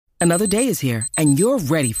Another day is here, and you're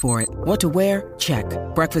ready for it. What to wear? Check.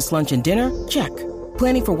 Breakfast, lunch, and dinner? Check.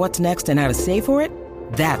 Planning for what's next and how to save for it?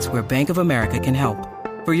 That's where Bank of America can help.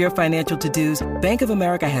 For your financial to-dos, Bank of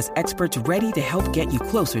America has experts ready to help get you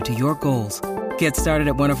closer to your goals. Get started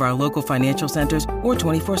at one of our local financial centers or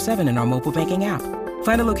 24/7 in our mobile banking app.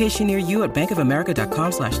 Find a location near you at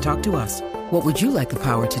bankofamerica.com/talktous. What would you like the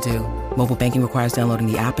power to do? Mobile banking requires downloading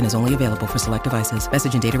the app and is only available for select devices.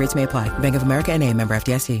 Message and data rates may apply. Bank of America N.A., member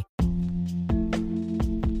FDIC.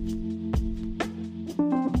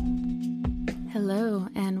 Hello,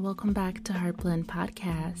 and welcome back to Heartblend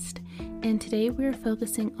Podcast. And today we're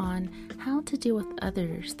focusing on how to deal with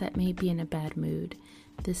others that may be in a bad mood.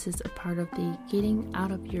 This is a part of the Getting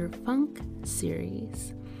Out of Your Funk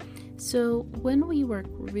series. So when we work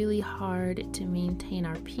really hard to maintain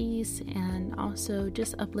our peace and also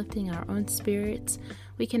just uplifting our own spirits,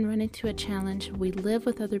 we can run into a challenge. We live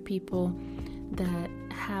with other people that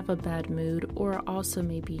have a bad mood or also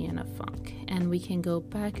maybe in a funk, and we can go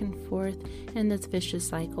back and forth in this vicious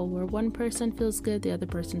cycle where one person feels good, the other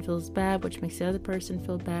person feels bad, which makes the other person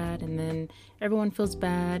feel bad, and then everyone feels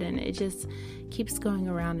bad, and it just keeps going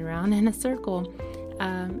around and around in a circle.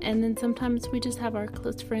 And then sometimes we just have our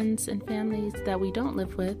close friends and families that we don't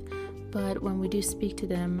live with, but when we do speak to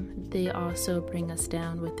them, they also bring us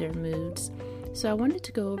down with their moods. So I wanted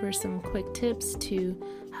to go over some quick tips to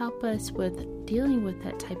help us with dealing with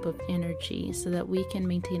that type of energy so that we can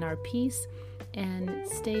maintain our peace and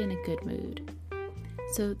stay in a good mood.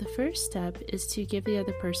 So the first step is to give the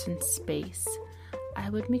other person space. I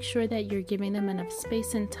would make sure that you're giving them enough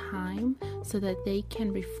space and time so that they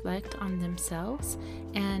can reflect on themselves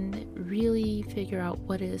and really figure out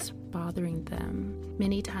what is bothering them.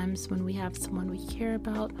 Many times when we have someone we care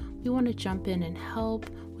about, we want to jump in and help.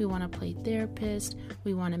 We want to play therapist.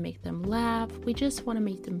 We want to make them laugh. We just want to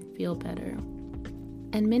make them feel better.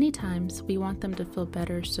 And many times we want them to feel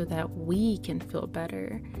better so that we can feel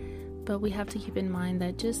better. But we have to keep in mind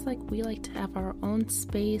that just like we like to have our own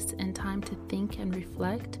space and time to think and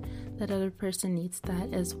reflect, that other person needs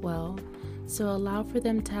that as well. So allow for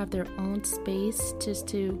them to have their own space just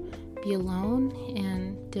to be alone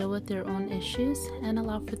and deal with their own issues, and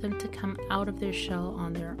allow for them to come out of their shell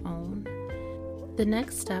on their own. The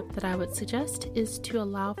next step that I would suggest is to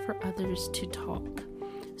allow for others to talk.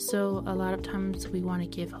 So a lot of times we want to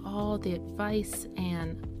give all the advice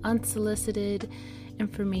and unsolicited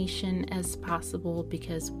information as possible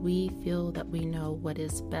because we feel that we know what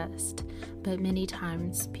is best. But many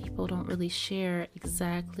times people don't really share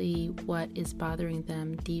exactly what is bothering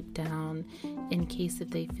them deep down, in case if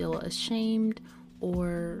they feel ashamed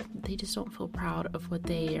or they just don't feel proud of what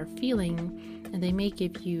they are feeling, and they may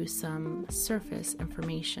give you some surface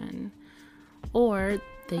information. Or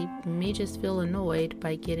they may just feel annoyed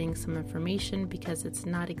by getting some information because it's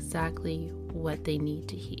not exactly what they need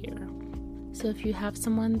to hear. So if you have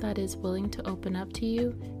someone that is willing to open up to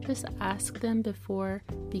you, just ask them before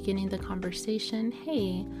beginning the conversation,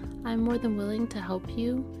 hey, I'm more than willing to help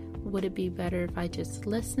you. Would it be better if I just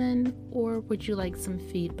listen, or would you like some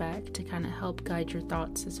feedback to kind of help guide your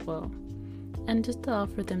thoughts as well? And just allow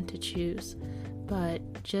for them to choose. But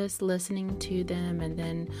just listening to them and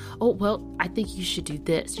then, oh, well, I think you should do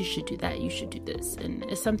this, you should do that, you should do this. And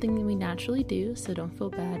it's something we naturally do, so don't feel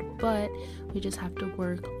bad. But we just have to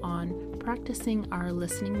work on practicing our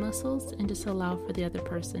listening muscles and just allow for the other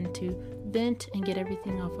person to vent and get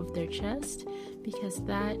everything off of their chest, because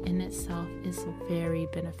that in itself is very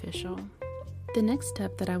beneficial. The next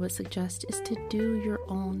step that I would suggest is to do your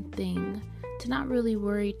own thing, to not really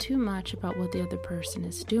worry too much about what the other person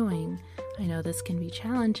is doing. I know this can be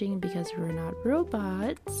challenging because we're not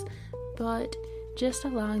robots, but just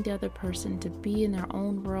allowing the other person to be in their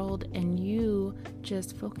own world and you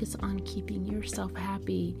just focus on keeping yourself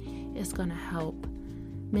happy is going to help.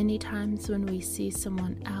 Many times when we see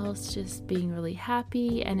someone else just being really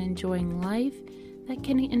happy and enjoying life, that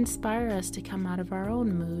can inspire us to come out of our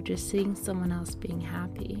own mood, just seeing someone else being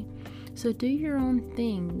happy. So do your own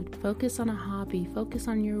thing. Focus on a hobby. Focus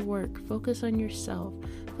on your work. Focus on yourself.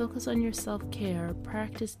 Focus on your self-care.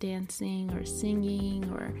 Practice dancing or singing,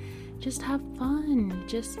 or just have fun.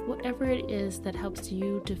 Just whatever it is that helps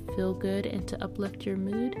you to feel good and to uplift your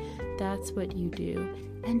mood, that's what you do.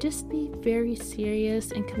 And just be very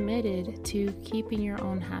serious and committed to keeping your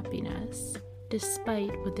own happiness,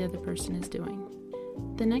 despite what the other person is doing.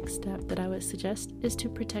 The next step that I would suggest is to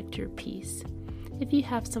protect your peace. If you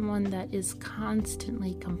have someone that is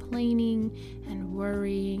constantly complaining and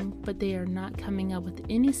worrying, but they are not coming up with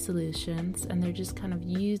any solutions, and they're just kind of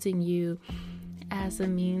using you as a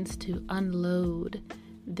means to unload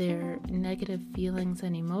their negative feelings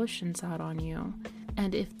and emotions out on you,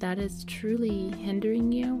 And if that is truly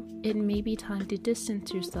hindering you, it may be time to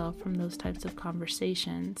distance yourself from those types of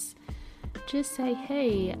conversations. Just say,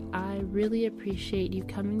 hey, I really appreciate you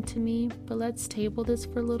coming to me, but let's table this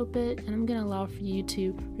for a little bit, and I'm going to allow for you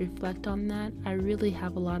to reflect on that. I really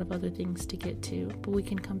have a lot of other things to get to, but we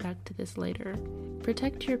can come back to this later.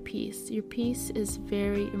 Protect your peace. Your peace is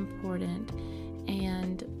very important,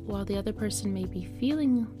 and while the other person may be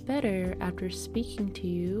feeling better after speaking to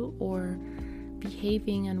you or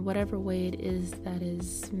behaving in whatever way it is that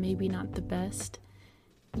is maybe not the best,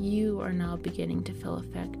 you are now beginning to feel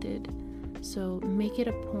affected. So make it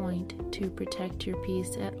a point to protect your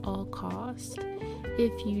peace at all costs.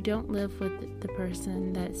 If you don't live with the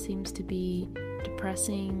person that seems to be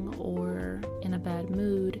depressing or in a bad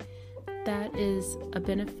mood, that is a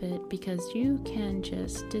benefit because you can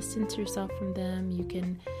just distance yourself from them. You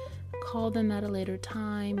can call them at a later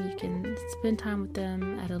time. You can spend time with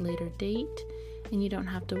them at a later date, and you don't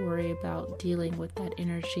have to worry about dealing with that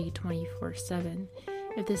energy 24/7.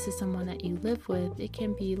 If this is someone that you live with, it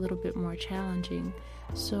can be a little bit more challenging.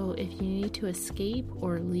 So if you need to escape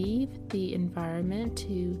or leave the environment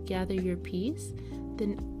to gather your peace,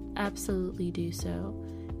 then absolutely do so.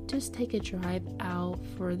 Just take a drive out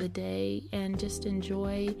for the day and just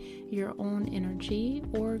enjoy your own energy,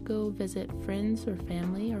 or go visit friends or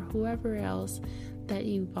family or whoever else that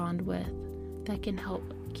you bond with that can help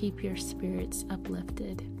keep your spirits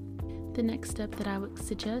uplifted. The next step that I would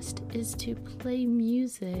suggest is to play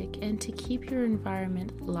music and to keep your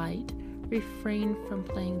environment light. Refrain from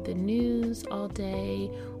playing the news all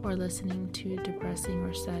day or listening to depressing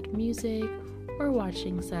or sad music or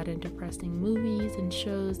watching sad and depressing movies and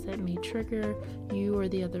shows that may trigger you or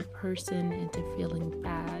the other person into feeling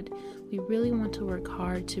bad. We really want to work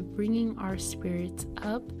hard to bringing our spirits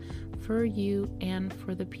up for you and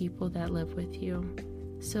for the people that live with you.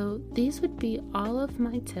 So these would be all of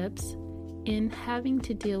my tips in having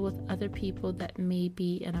to deal with other people that may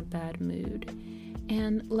be in a bad mood.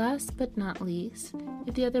 And last but not least,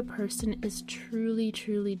 if the other person is truly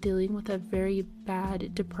dealing with a very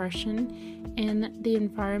bad depression and the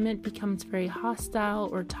environment becomes very hostile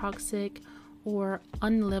or toxic or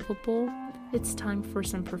unlivable, it's time for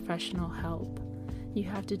some professional help. You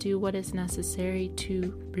have to do what is necessary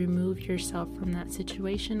to remove yourself from that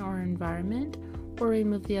situation or environment, or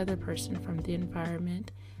remove the other person from the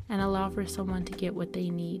environment and allow for someone to get what they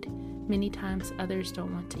need. Many times others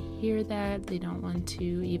don't want to hear that. They don't want to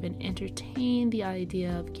even entertain the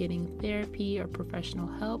idea of getting therapy or professional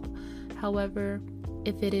help. However,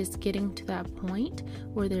 if it is getting to that point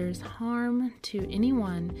where there is harm to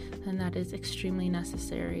anyone, then that is extremely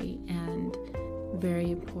necessary and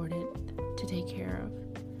very important to take care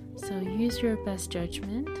of. So use your best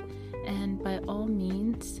judgment, and by all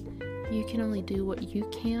means, you can only do what you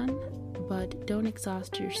can, but don't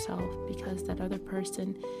exhaust yourself, because that other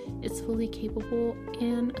person is fully capable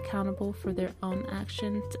and accountable for their own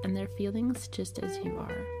actions and their feelings just as you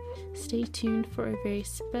are. Stay tuned for a very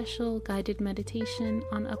special guided meditation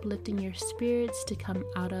on uplifting your spirits to come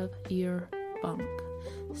out of your bunk.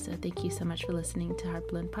 So thank you so much for listening to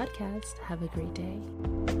Heartblend Podcast. Have a great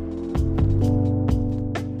day.